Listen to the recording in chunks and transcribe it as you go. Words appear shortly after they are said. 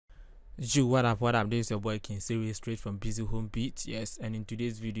What up, this is your boy King Series, straight from Busy Home Beat. Yes, and in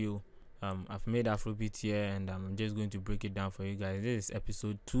today's video, I've made Afrobeat here, and I'm just going to break it down for you guys. This is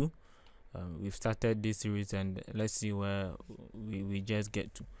episode 2. We've started this series, and let's see where we just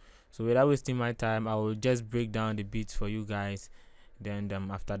get to. So without wasting my time, I will just break down the beats for you guys. Then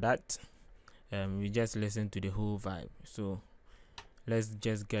after that, we just listen to the whole vibe. So let's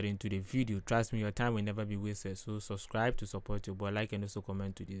just get into the video. Trust me, your time will never be wasted. So subscribe to support your boy, like, and also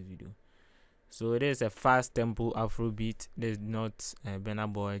comment to this video. So it is a fast tempo Afrobeat. There's not a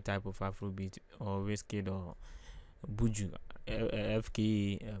Burna Boy type of Afrobeat or Wizkid or Buju,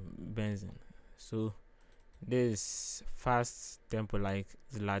 FK Benson. So this fast tempo like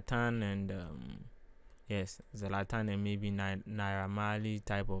Zlatan and yes, Zlatan and maybe Naira Marley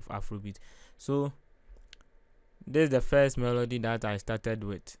type of Afrobeat. So this is the first melody that I started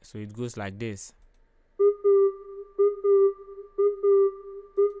with. So it goes like this.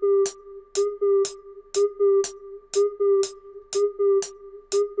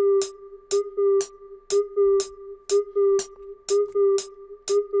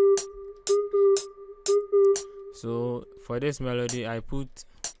 So for this melody, I put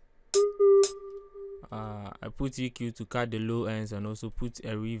EQ to cut the low ends and also put a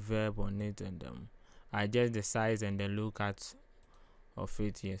reverb on it, and I adjust the size and the low cut of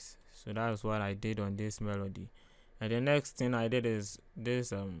it. Yes, so that's what I did on this melody. And the next thing I did is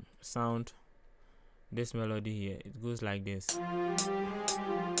this sound, this melody here. It goes like this.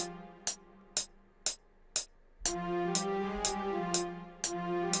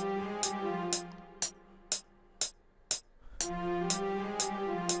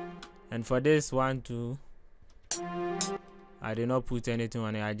 And for this one too, I did not put anything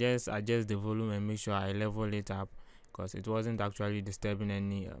on it. I just adjust the volume and make sure I level it up, because it wasn't actually disturbing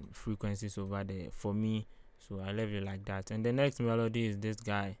any frequencies over there for me. So I left it like that. And the next melody is this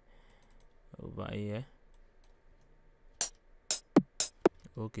guy over here.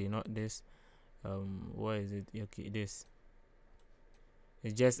 Okay, not this. What is it? Okay, this.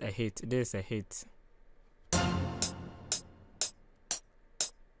 It's just a hit. This is a hit.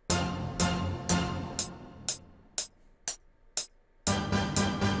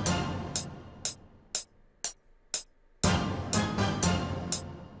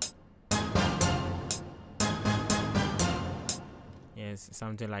 Yes,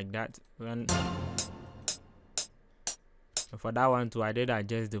 something like that. For that one too, I did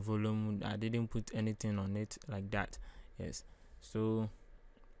adjust the volume. I didn't put anything on it like that. Yes. So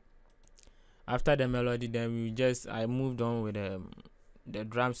after the melody, then I moved on with the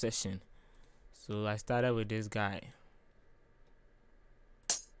drum session. So I started with this guy.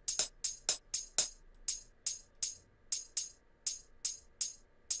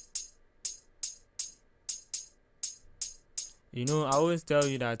 You know, I always tell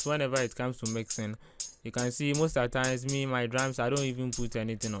you that whenever it comes to mixing, you can see most of the times my drums, I don't even put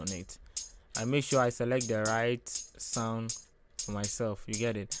anything on it. I make sure I select the right sound for myself. You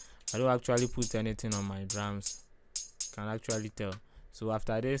get it? I don't actually put anything on my drums. Can actually tell. So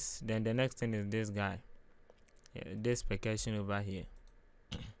after this, then the next thing is this guy. Yeah, this percussion over here.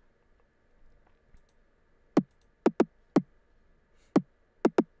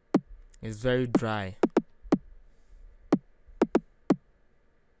 It's very dry.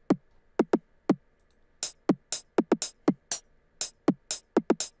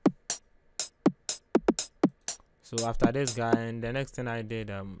 So after this guy, and the next thing I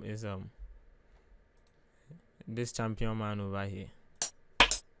did is this champion man over here.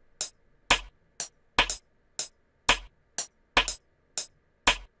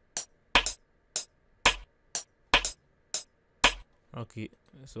 Okay,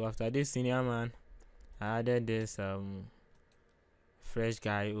 so after this senior man, I added this fresh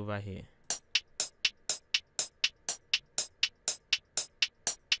guy over here.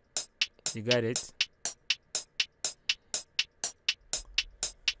 You got it?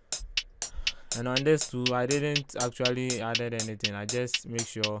 And on this too, I didn't actually added anything. I just make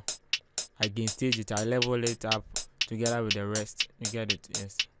sure I gain stage it, I level it up together with the rest. You get it?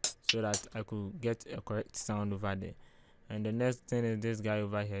 Yes. So that I could get a correct sound over there. And the next thing is this guy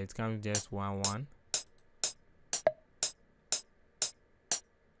over here. It comes just 1-1.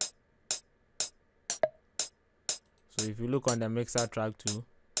 So if you look on the mixer track too,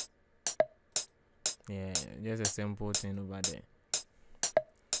 yeah, just a simple thing over there.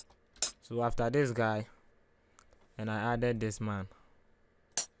 So after this guy, and I added this man,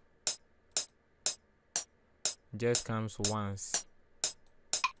 just comes once.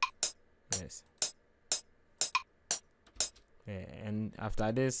 Yes. Yeah, and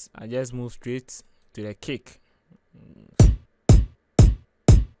after this, I just move straight to the kick.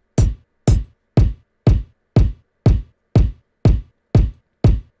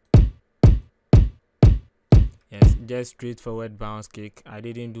 just straightforward bounce kick. I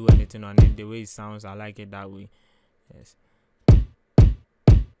didn't do anything on it. The way it sounds, I like it that way. Yes.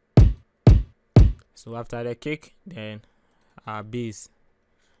 So after the kick, then our bass,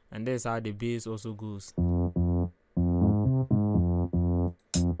 and this is how the bass also goes.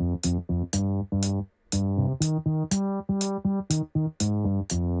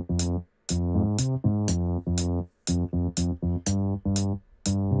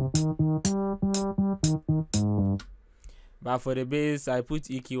 But for the bass, I put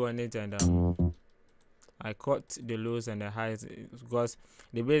EQ on it, and I cut the lows and the highs because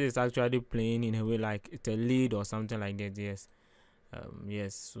the bass is actually playing in a way like it's a lead or something like that. Yes.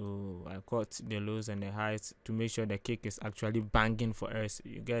 Yes, so I cut the lows and the highs to make sure the kick is actually banging for us.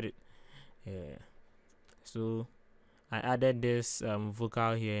 You get it? Yeah. So I added this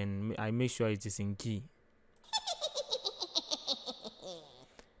vocal here, and I make sure it is in key.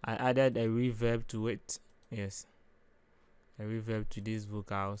 I added a reverb to it. Yes, a reverb to these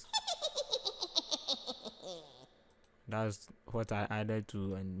vocals. That's what I added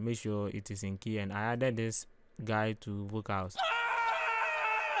to, and make sure it is in key. And I added this guy to vocals.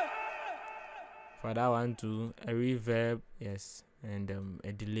 For that one too, a reverb, yes, and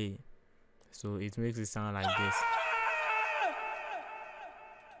a delay, so it makes it sound like this.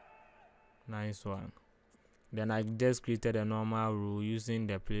 Nice one. Then I just created a normal row using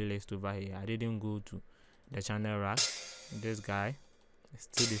the playlist over here. I didn't go to the channel rack. This guy,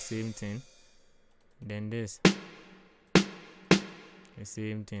 still the same thing. Then this, the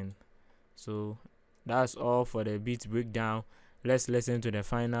same thing. So that's all for the beat breakdown. Let's listen to the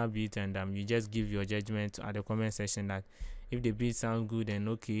final beat, and you just give your judgment at the comment section. That if the beat sounds good, then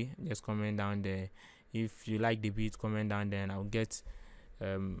okay, just comment down there. If you like the beat, comment down there, and I'll get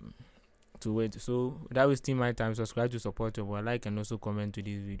to it. So that wasting my time. Subscribe to support your boy, like, and also comment to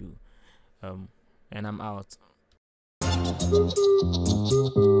this video. And I'm out.